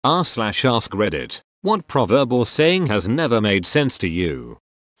r/ask Reddit. What proverb or saying has never made sense to you?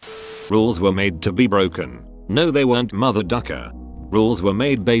 Rules were made to be broken. No, they weren't, mother ducker. Rules were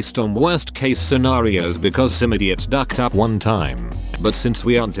made based on worst case scenarios because some idiots ducked up one time. But since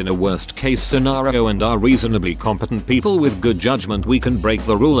we aren't in a worst case scenario and are reasonably competent people with good judgment, we can break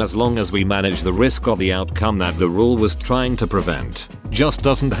the rule as long as we manage the risk of the outcome that the rule was trying to prevent. Just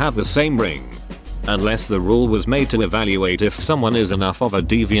doesn't have the same ring. Unless the rule was made to evaluate if someone is enough of a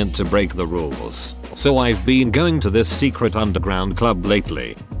deviant to break the rules. So I've been going to this secret underground club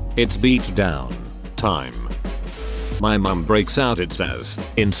lately. It's beach down time. My mum breaks out, it says,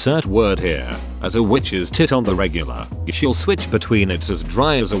 insert word here, as a witch's tit on the regular. She'll switch between it's as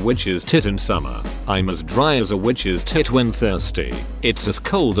dry as a witch's tit in summer. I'm as dry as a witch's tit when thirsty. It's as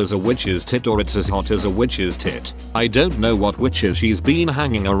cold as a witch's tit, or it's as hot as a witch's tit. I don't know what witches she's been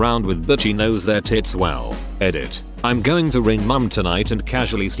hanging around with, but she knows their tits well. Edit. I'm going to ring mum tonight and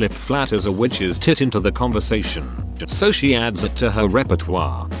casually slip flat as a witch's tit into the conversation. So she adds it to her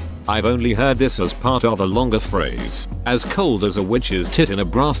repertoire. I've only heard this as part of a longer phrase, as cold as a witch's tit in a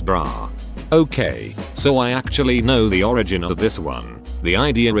brass bra. Okay, so I actually know the origin of this one. The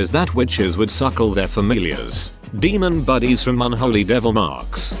idea is that witches would suckle their familiars, demon buddies from unholy devil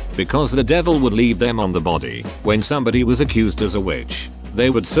marks, because the devil would leave them on the body. When somebody was accused as a witch,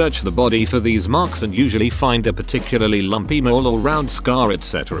 they would search the body for these marks and usually find a particularly lumpy mole or round scar,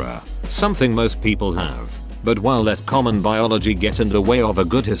 etc. Something most people have. But while let common biology get in the way of a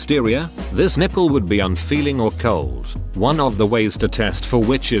good hysteria, this nipple would be unfeeling or cold. One of the ways to test for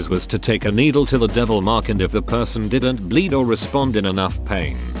witches was to take a needle to the devil mark, and if the person didn't bleed or respond in enough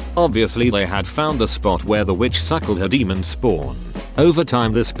pain, obviously they had found the spot where the witch suckled her demon spawn. Over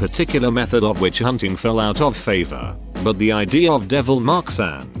time this particular method of witch hunting fell out of favor, but the idea of devil marks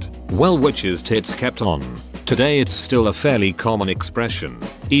and, well, witches' tits kept on. Today it's still a fairly common expression,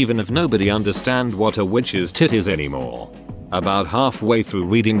 even if nobody understands what a witch's tit is anymore. About halfway through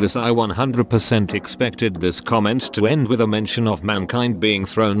reading this, I 100% expected this comment to end with a mention of mankind being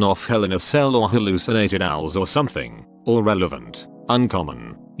thrown off hell in a cell or hallucinated owls or something. All relevant,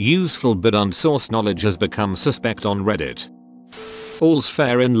 uncommon, useful but unsourced knowledge has become suspect on Reddit. All's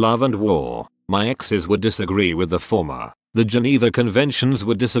fair in love and war. My exes would disagree with the former. The Geneva Conventions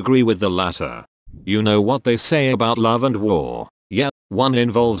would disagree with the latter. You know what they say about love and war. Yeah, one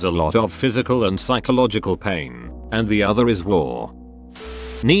involves a lot of physical and psychological pain, and the other is war.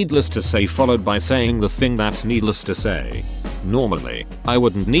 Needless to say, followed by saying the thing that's needless to say. Normally, I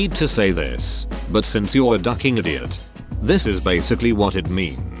wouldn't need to say this, but since you're a ducking idiot, this is basically what it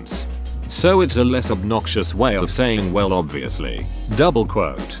means. So it's a less obnoxious way of saying, well, obviously. Double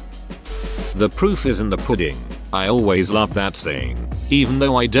quote. The proof is in the pudding. I always loved that saying, even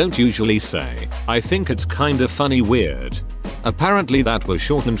though I don't usually say. I think it's kinda funny weird. Apparently that was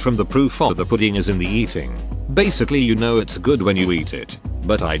shortened from the proof of the pudding is in the eating. Basically, you know it's good when you eat it.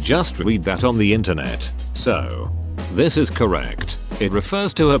 But I just read that on the internet. So, this is correct. It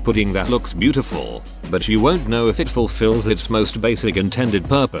refers to a pudding that looks beautiful, but you won't know if it fulfills its most basic intended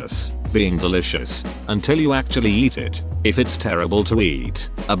purpose, being delicious, until you actually eat it. If it's terrible to eat,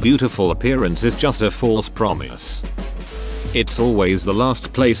 a beautiful appearance is just a false promise. It's always the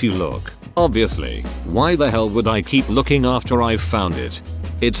last place you look. Obviously, why the hell would I keep looking after I've found it?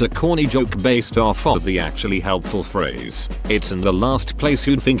 It's a corny joke based off of the actually helpful phrase, it's in the last place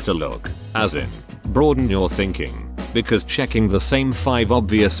you'd think to look, as in, broaden your thinking. Because checking the same 5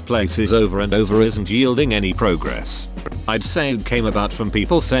 obvious places over and over isn't yielding any progress. I'd say it came about from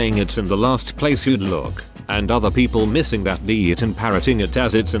people saying it's in the last place you'd look, and other people missing that beat and parroting it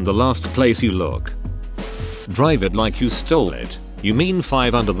as it's in the last place you look. Drive it like you stole it. You mean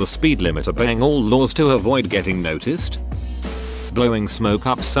 5 under the speed limit, obeying all laws to avoid getting noticed? Blowing smoke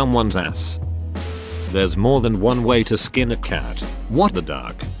up someone's ass. There's more than one way to skin a cat. What the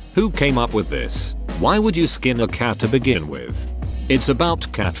duck? Who came up with this? Why would you skin a cat to begin with? It's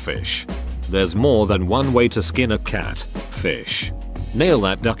about catfish. There's more than one way to skin a cat. Fish. Nail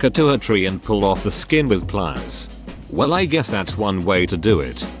that ducker to a tree and pull off the skin with pliers. Well, I guess that's one way to do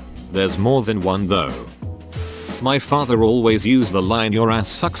it. There's more than one though. My father always used the line "your ass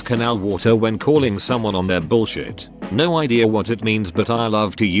sucks canal water" when calling someone on their bullshit. No idea what it means, but I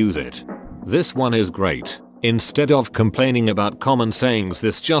love to use it. This one is great. Instead of complaining about common sayings,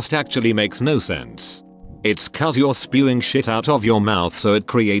 this just actually makes no sense. It's cause you're spewing shit out of your mouth, so it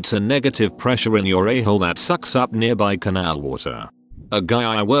creates a negative pressure in your a-hole that sucks up nearby canal water. A guy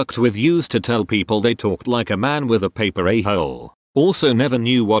I worked with used to tell people they talked like a man with a paper a-hole. Also never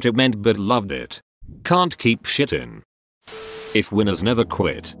knew what it meant but loved it. Can't keep shit in. If winners never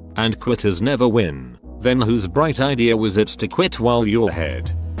quit, and quitters never win, then whose bright idea was it to quit while you're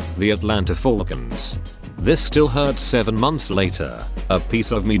ahead? The Atlanta Falcons. This still hurts 7 months later. A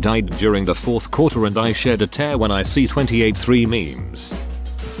piece of me died during the fourth quarter and I shed a tear when I see 28-3 memes.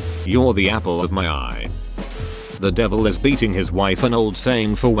 You're the apple of my eye. The devil is beating his wife, an old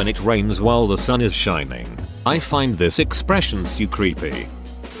saying for when it rains while the sun is shining. I find this expression so creepy.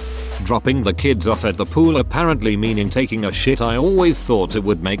 Dropping the kids off at the pool apparently meaning taking a shit. I always thought it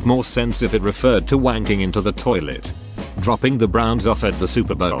would make more sense if it referred to wanking into the toilet. Dropping the Browns off at the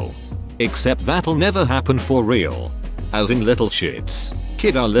Super Bowl. Except that'll never happen for real. As in little shits.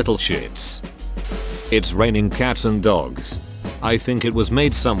 Kid are little shits. It's raining cats and dogs. I think it was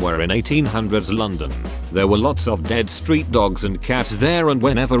made somewhere in 1800s London. There were lots of dead street dogs and cats there, and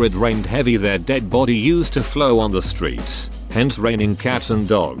whenever it rained heavy their dead body used to flow on the streets. Hence raining cats and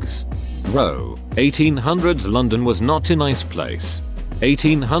dogs. Bro, 1800s London was not a nice place.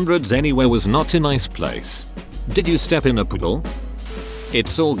 1800s anywhere was not a nice place. Did you step in a poodle?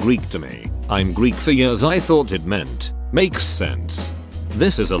 It's all Greek to me. I'm Greek for years. I thought it meant. Makes sense.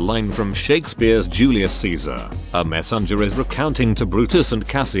 This is a line from Shakespeare's Julius Caesar. A messenger is recounting to Brutus and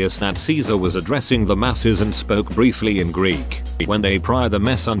Cassius that Caesar was addressing the masses and spoke briefly in Greek. When they pry the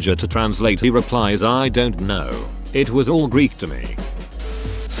messenger to translate, he replies, I don't know. It was all Greek to me.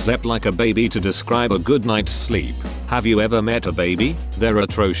 Slept like a baby to describe a good night's sleep. Have you ever met a baby? They're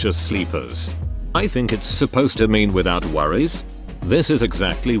atrocious sleepers. I think it's supposed to mean without worries. This is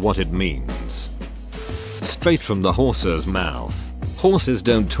exactly what it means. Straight from the horse's mouth. Horses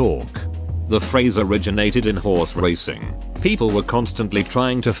don't talk. The phrase originated in horse racing. People were constantly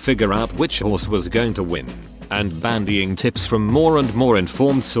trying to figure out which horse was going to win, and bandying tips from more and more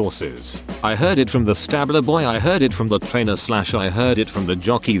informed sources. I heard it from the stabler boy, I heard it from the trainer / I heard it from the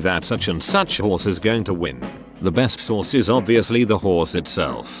jockey that such and such horse is going to win. The best source is obviously the horse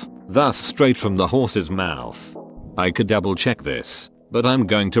itself. Thus straight from the horse's mouth. I could double check this, but I'm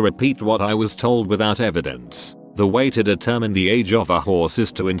going to repeat what I was told without evidence. The way to determine the age of a horse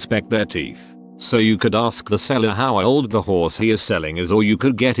is to inspect their teeth. So you could ask the seller how old the horse he is selling is, or you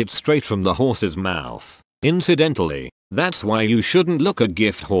could get it straight from the horse's mouth. Incidentally, that's why you shouldn't look a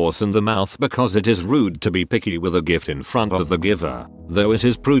gift horse in the mouth, because it is rude to be picky with a gift in front of the giver, though it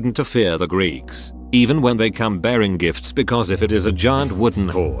is prudent to fear the Greeks, even when they come bearing gifts, because if it is a giant wooden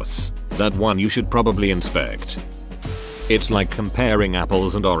horse, that one you should probably inspect. It's like comparing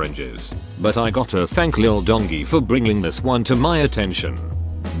apples and oranges, but I gotta thank Lil Dongy for bringing this one to my attention.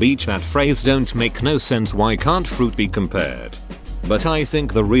 Beach, that phrase don't make no sense. Why can't fruit be compared? But I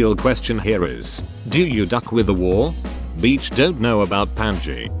think the real question here is, do you duck with the war? Beach, don't know about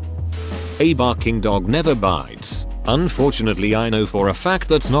Panji. A barking dog never bites. Unfortunately, I know for a fact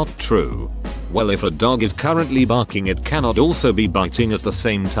that's not true. Well, if a dog is currently barking, it cannot also be biting at the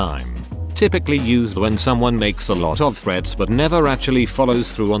same time. Typically used when someone makes a lot of threats but never actually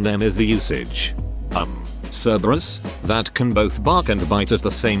follows through on them is the usage. Cerberus, that can both bark and bite at the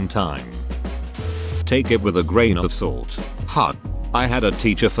same time. Take it with a grain of salt. I had a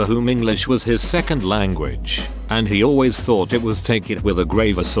teacher for whom English was his second language, and he always thought it was take it with a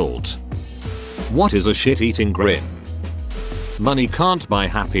grain of salt. What is a shit-eating grin? Money can't buy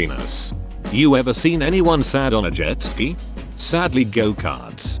happiness. You ever seen anyone sad on a jet ski? Sadly,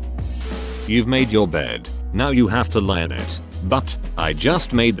 go-karts. You've made your bed, now you have to lie in it. But, I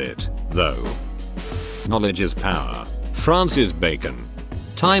just made it, though. Knowledge is power. Francis Bacon.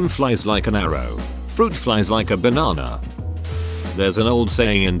 Time flies like an arrow. Fruit flies like a banana. There's an old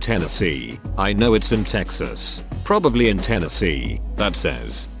saying in Tennessee, I know it's in Texas, probably in Tennessee, that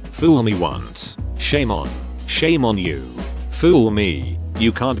says, fool me once, shame on you. Fool me,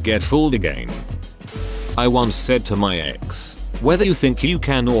 you can't get fooled again. I once said to my ex, whether you think you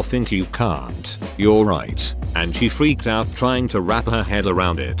can or think you can't, you're right, and she freaked out trying to wrap her head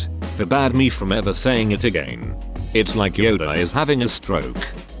around it. Forbade me from ever saying it again. It's like Yoda is having a stroke.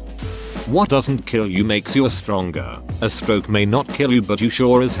 What doesn't kill you makes you stronger. A stroke may not kill you, but you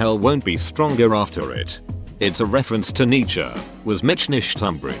sure as hell won't be stronger after it. It's a reference to Nietzsche. Was Mitch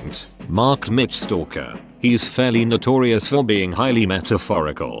Nichthumbringt, marked Mitch Stalker. He's fairly notorious for being highly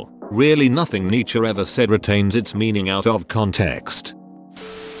metaphorical. Really nothing Nietzsche ever said retains its meaning out of context.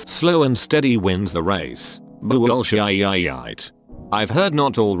 Slow and steady wins the race. Bullshit. I've heard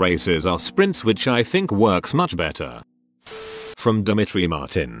not all races are sprints, which I think works much better. From Dimitri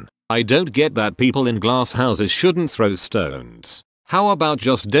Martin. I don't get that people in glass houses shouldn't throw stones. How about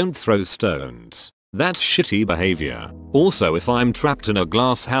just don't throw stones? That's shitty behavior. Also, if I'm trapped in a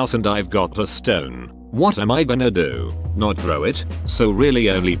glass house and I've got a stone, what am I gonna do? Not throw it? So really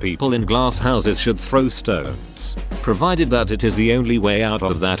only people in glass houses should throw stones, provided that it is the only way out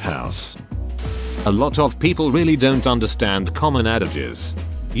of that house. A lot of people really don't understand common adages.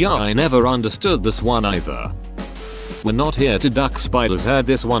 Yeah, I never understood this one either. We're not here to duck spiders. Heard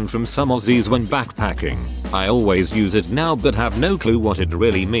this one from some Aussies when backpacking. I always use it now but have no clue what it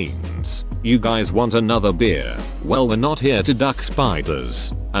really means. You guys want another beer? Well, we're not here to duck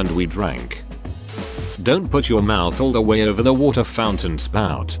spiders. And we drank. Don't put your mouth all the way over the water fountain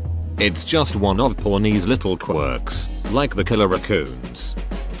spout. It's just one of Pawnee's little quirks, like the killer raccoons.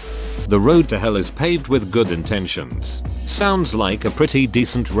 The road to hell is paved with good intentions. Sounds like a pretty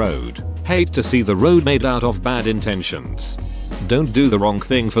decent road. Hate to see the road made out of bad intentions. Don't do the wrong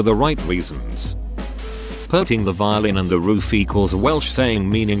thing for the right reasons. Putting the violin and the roof equals Welsh saying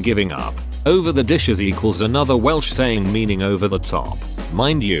meaning giving up. Over the dishes equals another Welsh saying meaning over the top.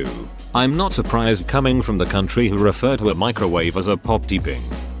 Mind you, I'm not surprised coming from the country who refer to a microwave as a pop-teeping.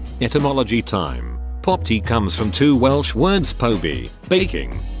 Etymology time. Pop-tea comes from two Welsh words poby,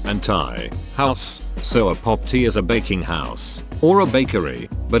 baking, and tie, house, so a pop-tea is a baking house, or a bakery,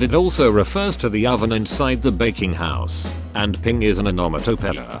 but it also refers to the oven inside the baking house, and ping is an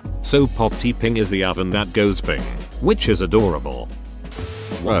onomatopoeia, so pop-tea ping is the oven that goes ping, which is adorable.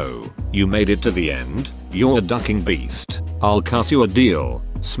 Whoa, you made it to the end? You're a ducking beast. I'll cut you a deal.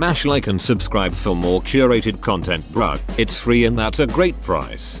 Smash like and subscribe for more curated content, bruh. It's free and that's a great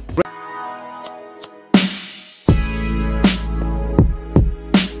price.